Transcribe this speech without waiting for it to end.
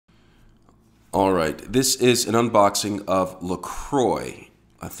All right, this is an unboxing of LaCroix.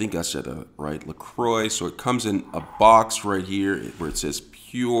 I think I said that right, LaCroix. So it comes in a box right here where it says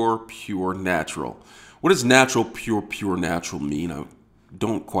pure, pure natural. What does natural, pure natural mean? I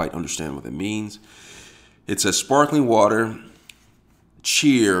don't quite understand what it means. It says sparkling water,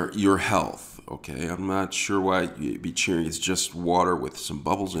 cheer your health. Okay, I'm not sure why you'd be cheering. It's just water with some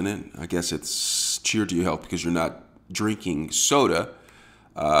bubbles in it. I guess it's cheer to your health because you're not drinking soda.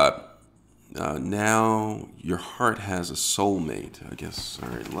 Now your heart has a soulmate, I guess. All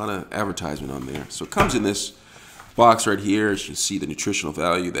right, a lot of advertisement on there. So it comes in this box right here. As you can see the nutritional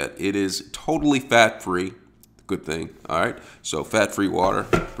value that it is totally fat-free. Good thing. All right, so fat-free water,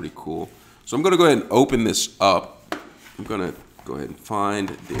 pretty cool. So I'm going to go ahead and open this up. I'm going to go ahead and find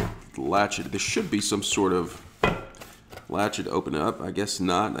the latchet. There should be some sort of latchet to open it up. I guess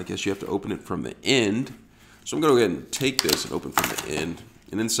not. I guess you have to open it from the end. So I'm going to go ahead and take this and open from the end.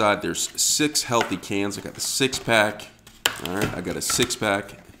 And inside there's 6 healthy cans. I got the 6-pack. All right, I got a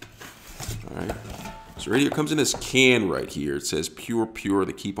 6-pack. All right. So right here, it comes in this can right here. It says pure, pure.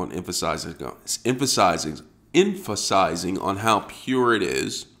 They keep on emphasizing on how pure it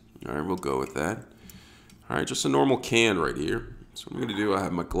is. All right, we'll go with that. All right, just a normal can right here. So what I'm gonna do, I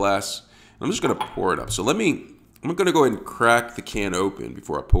have my glass. I'm just gonna pour it up. So I'm gonna go ahead and crack the can open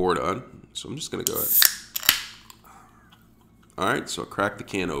before I pour it on. So I'm just gonna go ahead. All right, so I crack the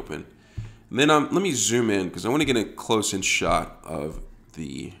can open. And then let me zoom in because I want to get a close-in shot of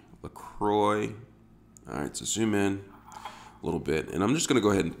the LaCroix. All right, so zoom in a little bit. And I'm just going to go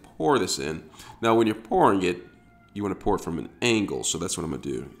ahead and pour this in. Now, when you're pouring it, you want to pour it from an angle. So that's what I'm going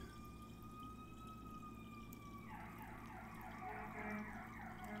to do.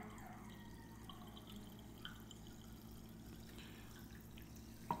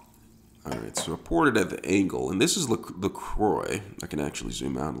 All right, so I poured it at the angle, and this is LaCroix. I can actually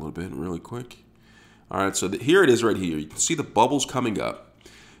zoom out a little bit really quick. All right, so here it is right here. You can see the bubbles coming up.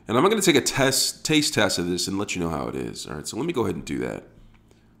 And I'm going to take a taste test of this and let you know how it is. All right, so let me go ahead and do that.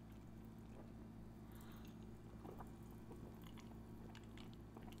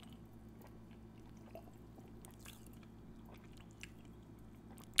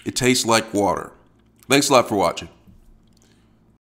 It tastes like water. Thanks a lot for watching.